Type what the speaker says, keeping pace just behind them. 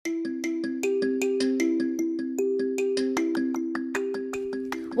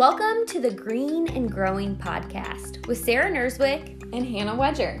Welcome to the Green and Growing podcast with Sarah Nerswick and Hannah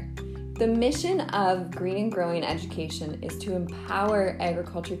Wedger. The mission of Green and Growing Education is to empower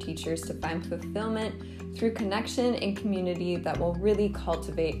agriculture teachers to find fulfillment through connection and community that will really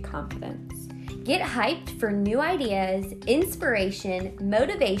cultivate confidence. Get hyped for new ideas, inspiration,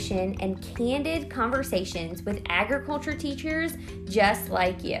 motivation, and candid conversations with agriculture teachers just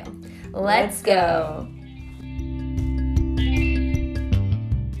like you. Let's go.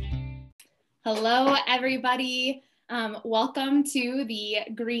 Hello, everybody. Welcome to the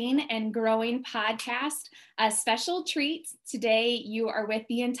Green and Growing podcast. A special treat today. You are with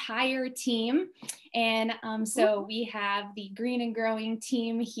the entire team. And so we have the Green and Growing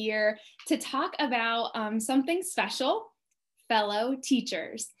team here to talk about something special, fellow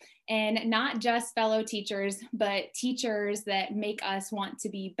teachers. And not just fellow teachers, but teachers that make us want to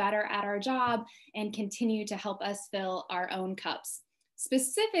be better at our job and continue to help us fill our own cups.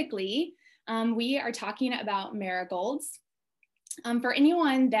 Specifically, we are talking about marigolds. For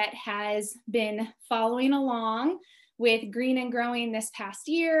anyone that has been following along with Green and Growing this past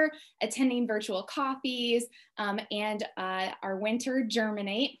year, attending virtual coffees, and our winter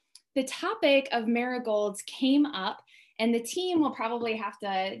Germinate, the topic of marigolds came up, and the team will probably have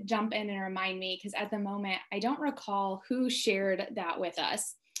to jump in and remind me because at the moment, I don't recall who shared that with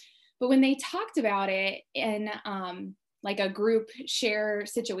us. But when they talked about it in like a group share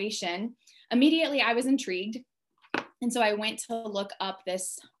situation, immediately I was intrigued. And so I went to look up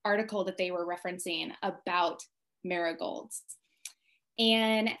this article that they were referencing about marigolds.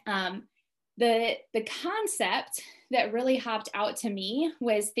 And the concept that really hopped out to me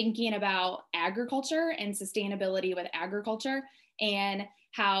was thinking about agriculture and sustainability with agriculture and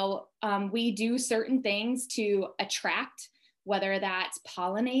how we do certain things to attract, whether that's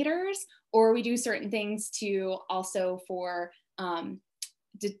pollinators, or we do certain things to also for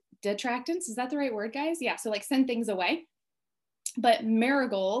detractants. Is that the right word, guys? Yeah, so like send things away. But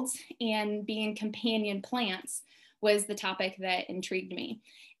marigolds and being companion plants was the topic that intrigued me.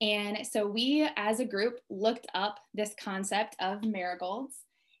 And so we as a group looked up this concept of marigolds.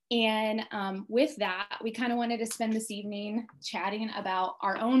 And with that, we kind of wanted to spend this evening chatting about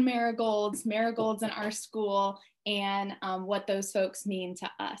our own marigolds in our school, and what those folks mean to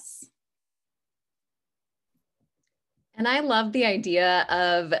us. And I love the idea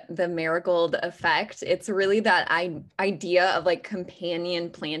of the marigold effect. It's really that idea of like companion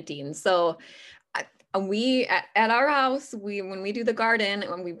planting. So we at our house, when we do the garden,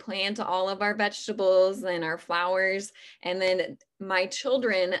 when we plant all of our vegetables and our flowers, and then my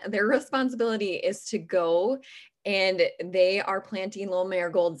children, their responsibility is to go and they are planting little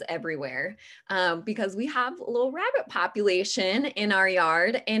marigolds everywhere because we have a little rabbit population in our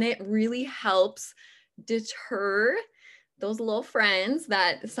yard, and it really helps deter those little friends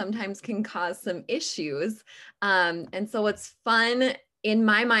that sometimes can cause some issues. And so it's fun. In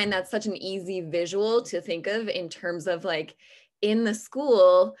my mind, that's such an easy visual to think of in terms of like in the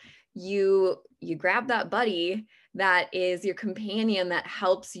school, you grab that buddy that is your companion that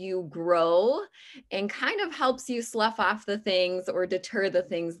helps you grow and kind of helps you slough off the things or deter the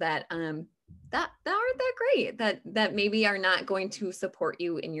things that aren't that great, that maybe are not going to support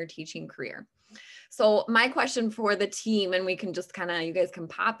you in your teaching career. So my question for the team, and we can just you guys can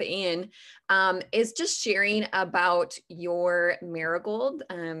pop in, is just sharing about your marigold.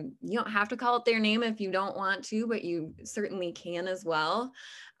 You don't have to call it their name if you don't want to, but you certainly can as well.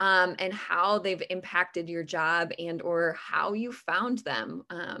 And how they've impacted your job and or how you found them.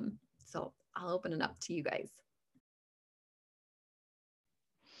 So I'll open it up to you guys.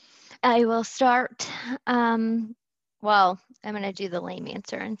 I will start. Well, I'm going to do the lame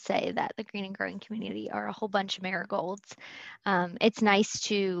answer and say that the Green and Growing community are a whole bunch of marigolds. It's nice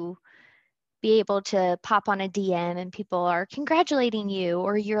to be able to pop on a DM and people are congratulating you,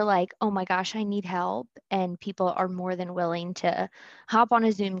 or you're like, oh my gosh, I need help. And people are more than willing to hop on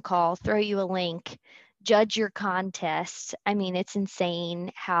a Zoom call, throw you a link, judge your contest. I mean, it's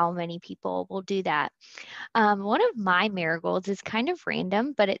insane how many people will do that. One of my marigolds is kind of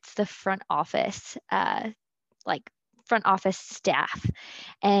random, but it's the front office, front office staff.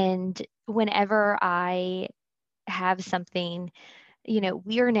 And whenever I have something,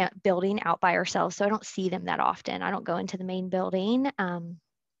 we are in a building out by ourselves, so I don't see them that often. I don't go into the main building,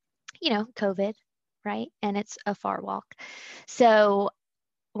 COVID, right? And it's a far walk. So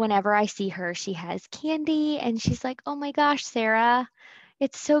whenever I see her, she has candy and she's like, oh my gosh, Sarah,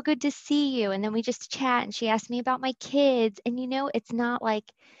 it's so good to see you. And then we just chat and she asked me about my kids. And it's not like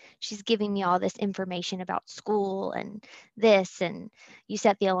she's giving me all this information about school and this, and you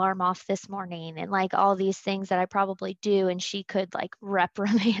set the alarm off this morning, and like all these things that I probably do and she could like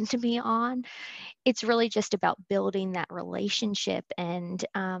reprimand me on. It's really just about building that relationship and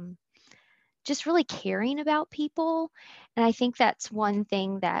just really caring about people. And I think that's one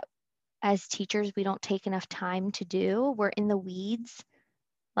thing that as teachers, we don't take enough time to do. We're in the weeds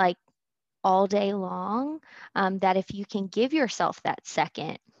like all day long. That if you can give yourself that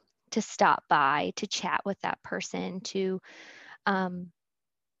second to stop by, to chat with that person, to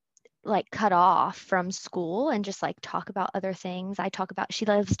like cut off from school and just like talk about other things. She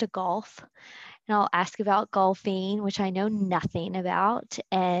loves to golf, and I'll ask about golfing, which I know nothing about.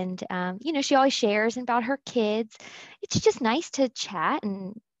 And, she always shares about her kids. It's just nice to chat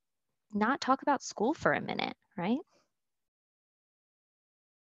and not talk about school for a minute, right?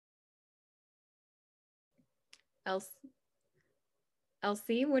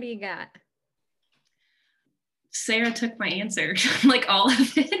 Elsie, what do you got? Sarah took my answer, like all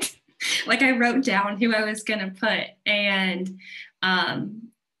of it. Like I wrote down who I was going to put. And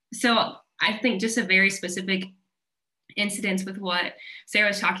so I think just a very specific incidents with what Sarah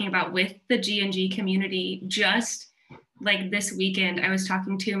was talking about with the G&G community. Just like this weekend, I was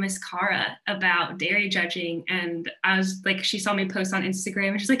talking to Miss Cara about dairy judging, and I was like, she saw me post on Instagram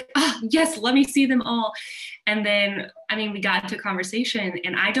and she's like, oh yes, let me see them all. And then, we got into a conversation,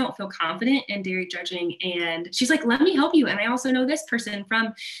 and I don't feel confident in dairy judging. And she's like, let me help you. And I also know this person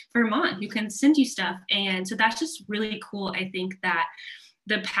from Vermont who can send you stuff. And so that's just really cool. I think that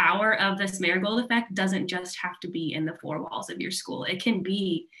the power of this marigold effect doesn't just have to be in the four walls of your school. It can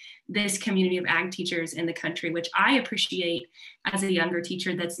be this community of ag teachers in the country, which I appreciate as a younger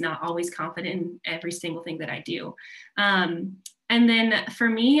teacher that's not always confident in every single thing that I do. And then for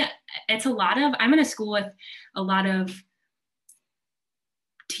me, I'm in a school with a lot of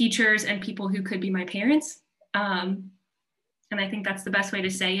teachers and people who could be my parents. And I think that's the best way to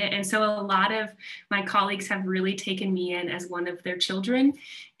say it. And so a lot of my colleagues have really taken me in as one of their children.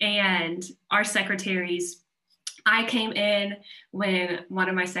 And our secretaries, I came in when one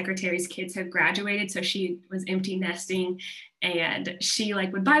of my secretary's kids had graduated. So she was empty nesting, and she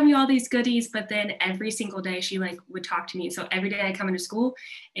like would buy me all these goodies, but then every single day she like would talk to me. So every day I come into school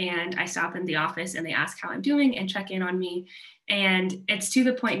and I stop in the office and they ask how I'm doing and check in on me. And it's to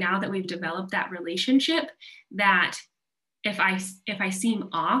the point now that we've developed that relationship that if I seem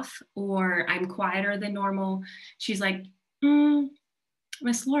off or I'm quieter than normal, she's like,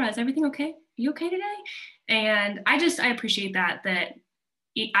 Miss Laura, is everything okay? You okay today? And I appreciate that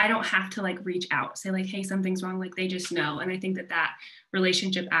I don't have to like reach out, say like, hey, something's wrong. Like they just know. And I think that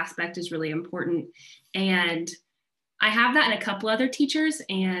relationship aspect is really important. And I have that in a couple other teachers,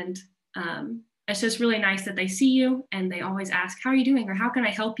 and it's just really nice that they see you and they always ask, how are you doing? Or how can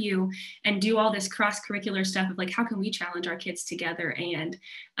I help you? And do all this cross-curricular stuff of like, how can we challenge our kids together? And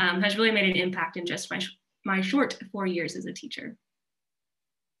has really made an impact in just my short 4 years as a teacher.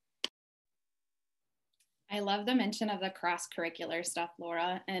 I love the mention of the cross-curricular stuff,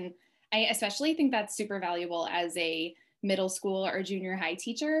 Laura. And I especially think that's super valuable as a middle school or junior high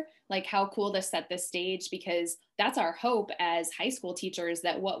teacher. Like how cool to set the stage, because that's our hope as high school teachers,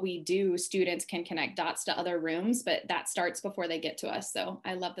 that what we do, students can connect dots to other rooms, but that starts before they get to us. So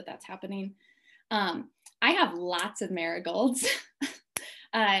I love that that's happening. I have lots of marigolds.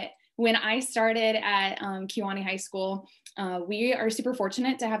 When I started at Kewanee High School, we are super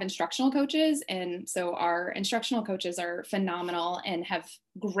fortunate to have instructional coaches. And so our instructional coaches are phenomenal and have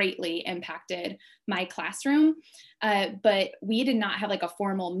greatly impacted my classroom. But we did not have like a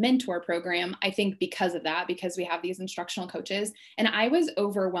formal mentor program, I think because of that, because we have these instructional coaches. And I was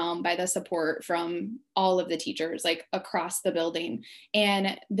overwhelmed by the support from all of the teachers, like across the building.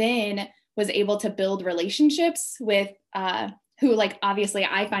 And then was able to build relationships with who, like, obviously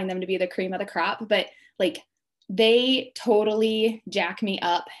I find them to be the cream of the crop, but like they totally jack me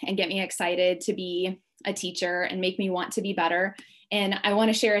up and get me excited to be a teacher and make me want to be better. And I want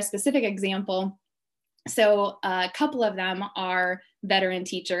to share a specific example. So a couple of them are veteran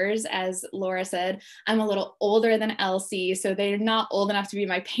teachers. As Laura said, I'm a little older than Elsie, so they're not old enough to be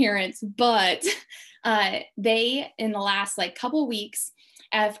my parents, but they, in the last like couple weeks,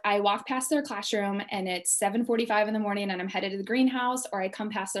 if I walk past their classroom and it's 7:45 in the morning and I'm headed to the greenhouse, or I come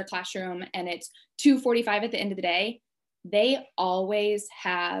past their classroom and it's 2:45 at the end of the day, they always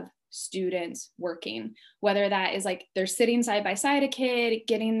have students working, whether that is like they're sitting side by side a kid,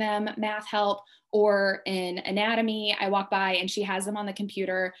 getting them math help, or in anatomy, I walk by and she has them on the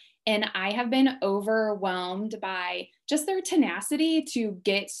computer. And I have been overwhelmed by just their tenacity to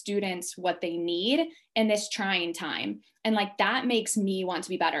get students what they need in this trying time. And like, that makes me want to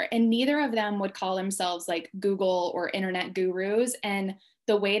be better. And neither of them would call themselves like Google or internet gurus. And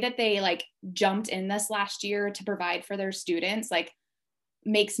the way that they like jumped in this last year to provide for their students, like,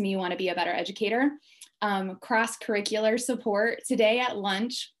 makes me want to be a better educator. Cross-curricular support. Today at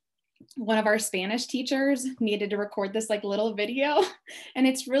lunch, one of our Spanish teachers needed to record this like little video, and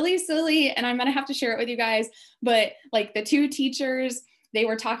it's really silly, and I'm gonna have to share it with you guys, but like the two teachers, they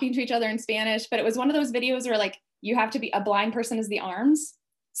were talking to each other in Spanish, but it was one of those videos where like you have to be, a blind person is the arms.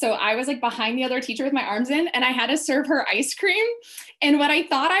 So I was like behind the other teacher with my arms in, and I had to serve her ice cream. And what I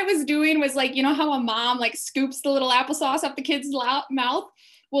thought I was doing was like, you know how a mom like scoops the little applesauce up the kid's mouth?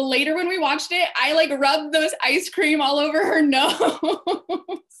 Well, later when we watched it, I like rubbed those ice cream all over her nose.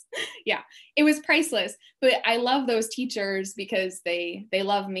 Yeah, it was priceless. But I love those teachers because they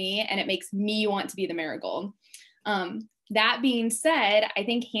love me, and it makes me want to be the marigold. That being said, I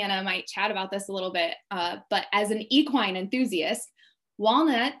think Hannah might chat about this a little bit, but as an equine enthusiast,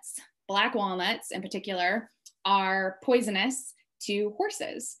 walnuts, black walnuts in particular, are poisonous to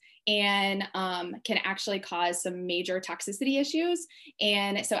horses and can actually cause some major toxicity issues.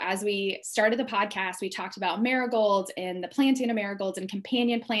 And so as we started the podcast, we talked about marigolds and the planting of marigolds and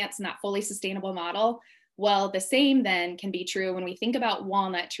companion plants in that fully sustainable model. Well, the same then can be true when we think about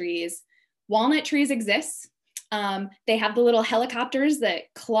walnut trees. Walnut trees exist. They have the little helicopters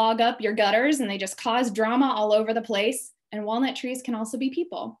that clog up your gutters and they just cause drama all over the place. And walnut trees can also be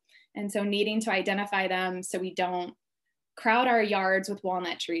people. And so needing to identify them so we don't crowd our yards with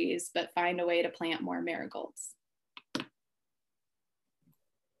walnut trees, but find a way to plant more marigolds.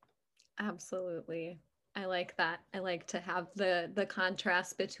 Absolutely. I like that. I like to have the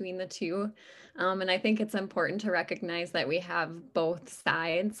contrast between the two. And I think it's important to recognize that we have both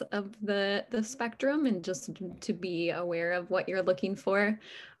sides of the spectrum, and just to be aware of what you're looking for.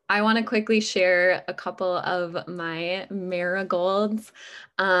 I want to quickly share a couple of my marigolds.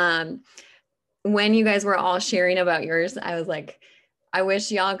 When you guys were all sharing about yours, I was like, I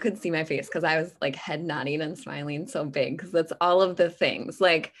wish y'all could see my face, because I was like head nodding and smiling so big, because that's all of the things.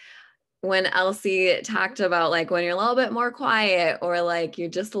 Like when Elsie talked about like when you're a little bit more quiet, or like you're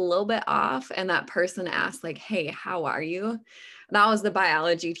just a little bit off, and that person asked like, hey, how are you? That was the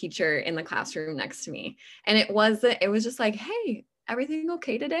biology teacher in the classroom next to me. And it was just like, hey, everything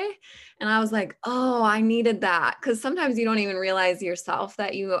okay today? And I was like, oh, I needed that. Because sometimes you don't even realize yourself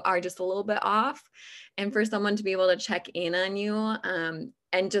that you are just a little bit off. And for someone to be able to check in on you, and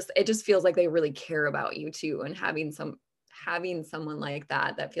it just feels like they really care about you too. And having someone like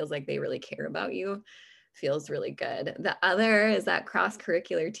that feels like they really care about you feels really good. The other is that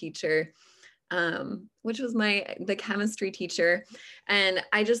cross-curricular teacher, which was the chemistry teacher. And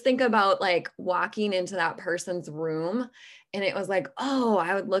I just think about like walking into that person's room, and it was like, oh,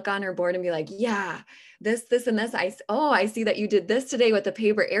 I would look on her board and be like, yeah, this, and this. I see that you did this today with the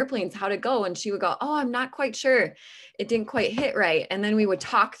paper airplanes. How'd it go? And she would go, oh, I'm not quite sure. It didn't quite hit right. And then we would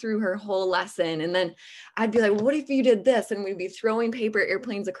talk through her whole lesson. And then I'd be like, well, what if you did this? And we'd be throwing paper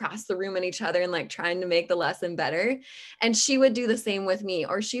airplanes across the room at each other and like trying to make the lesson better. And she would do the same with me,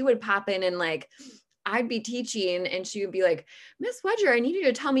 or she would pop in and like, I'd be teaching and she would be like, Miss Wedger, I need you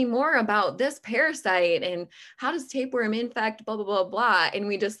to tell me more about this parasite and how does tapeworm infect, blah, blah, blah, blah. And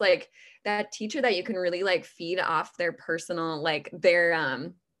we just like that teacher that you can really like feed off their personal, like their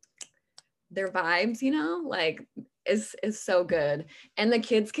vibes, you know, like is so good. And the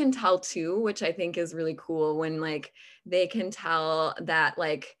kids can tell too, which I think is really cool when like they can tell that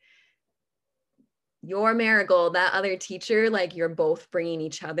like your marigold, that other teacher, like you're both bringing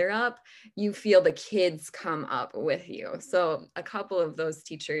each other up, you feel the kids come up with you. So a couple of those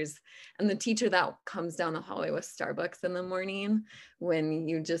teachers, and the teacher that comes down the hallway with Starbucks in the morning when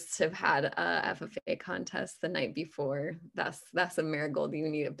you just have had a FFA contest the night before, that's a marigold you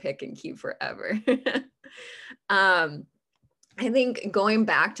need to pick and keep forever. I think going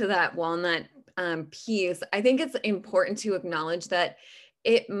back to that walnut piece, I think it's important to acknowledge that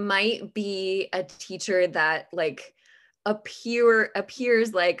it might be a teacher that like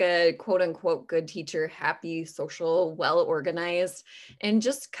appears like a quote unquote good teacher, happy, social, well organized, and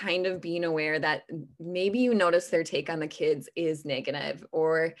just kind of being aware that maybe you notice their take on the kids is negative,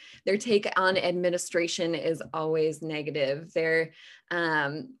 or their take on administration is always negative. They're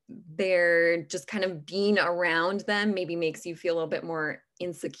just kind of being around them maybe makes you feel a little bit more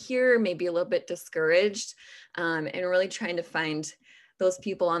insecure, maybe a little bit discouraged, and really trying to find those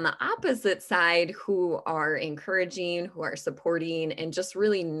people on the opposite side who are encouraging, who are supporting, and just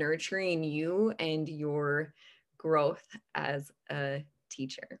really nurturing you and your growth as a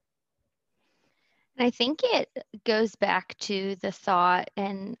teacher. And I think it goes back to the thought,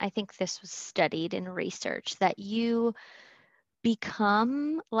 and I think this was studied in research, that you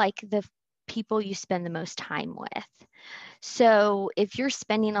become like the people you spend the most time with. So if you're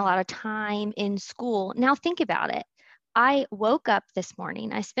spending a lot of time in school, now think about it. I woke up this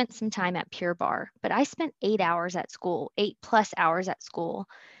morning, I spent some time at Pure Barre, but I spent 8 hours at school, 8+ hours at school.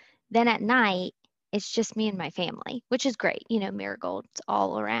 Then at night, it's just me and my family, which is great. You know, marigolds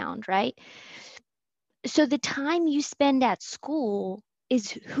all around, right? So the time you spend at school is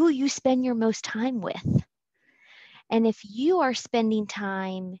who you spend your most time with. And if you are spending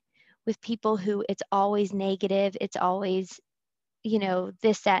time with people who it's always negative, it's always, you know,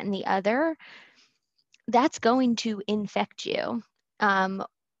 this, that, and the other, that's going to infect you.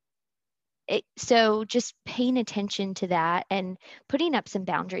 So just paying attention to that and putting up some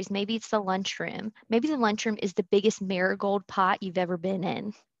boundaries. Maybe it's the lunchroom. Maybe the lunchroom is the biggest marigold pot you've ever been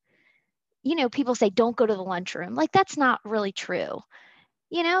in. You know, people say, don't go to the lunchroom. Like, that's not really true.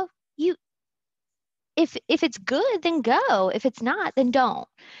 You know, if it's good, then go. If it's not, then don't.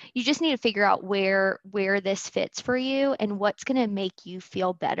 You just need to figure out where this fits for you and what's going to make you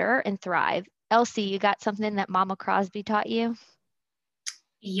feel better and thrive. Elsie, you got something that Mama Crosby taught you?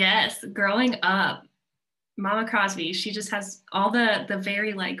 Yes, growing up, Mama Crosby, she just has all the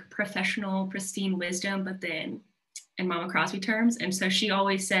very like professional, pristine wisdom, but then in Mama Crosby terms. And so she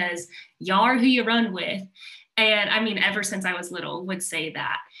always says, y'all are who you run with. And I mean, ever since I was little, would say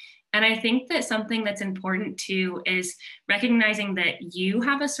that. And I think that something that's important too is recognizing that you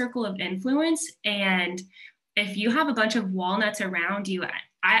have a circle of influence. And if you have a bunch of walnuts around you,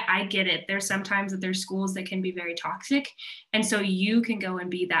 I get it. There's sometimes that there's schools that can be very toxic. And so you can go and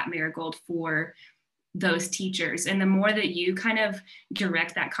be that marigold for those teachers. And the more that you kind of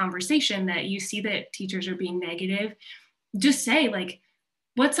direct that conversation, that you see that teachers are being negative, just say like,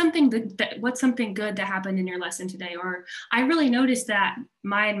 what's something good that happened in your lesson today? Or I really noticed that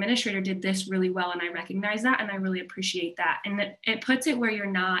my administrator did this really well, and I recognize that, and I really appreciate that. And it puts it where you're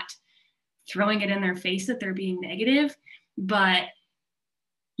not throwing it in their face that they're being negative, but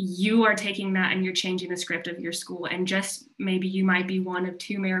you are taking that and you're changing the script of your school. And just maybe you might be one of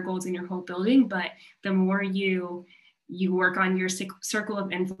 2 marigolds in your whole building, but the more you work on your circle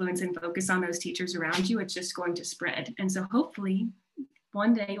of influence and focus on those teachers around you, it's just going to spread. And so hopefully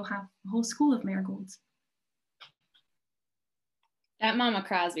one day you'll have a whole school of marigolds. That Mama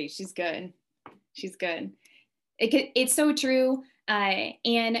Crosby, she's good. She's good. It's so true.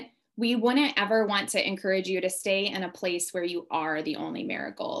 And we wouldn't ever want to encourage you to stay in a place where you are the only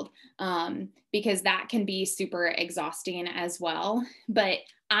marigold, because that can be super exhausting as well. But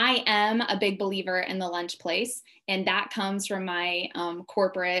I am a big believer in the lunch place. And that comes from my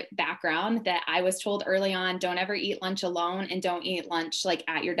corporate background, that I was told early on, don't ever eat lunch alone, and don't eat lunch like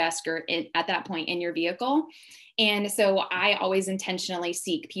at your desk or at that point in your vehicle. And so I always intentionally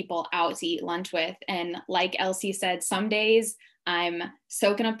seek people out to eat lunch with. And like Elsie said, some days I'm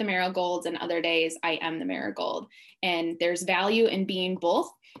soaking up the marigolds, and other days I am the marigold. And there's value in being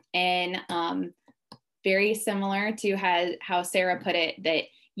both. And very similar to how Sarah put it, that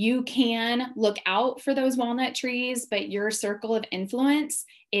you can look out for those walnut trees, but your circle of influence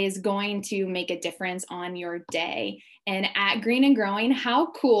is going to make a difference on your day. And at Green and Growing,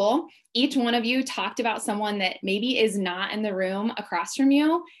 how cool. Each one of you talked about someone that maybe is not in the room across from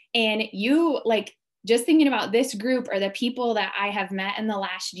you. And you, like, just thinking about this group or the people that I have met in the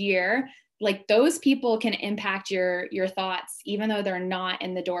last year, like, those people can impact your thoughts, even though they're not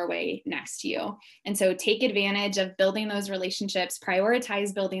in the doorway next to you. And so take advantage of building those relationships,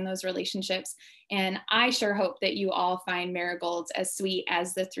 prioritize building those relationships. And I sure hope that you all find marigolds as sweet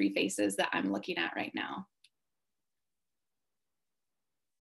as the 3 faces that I'm looking at right now.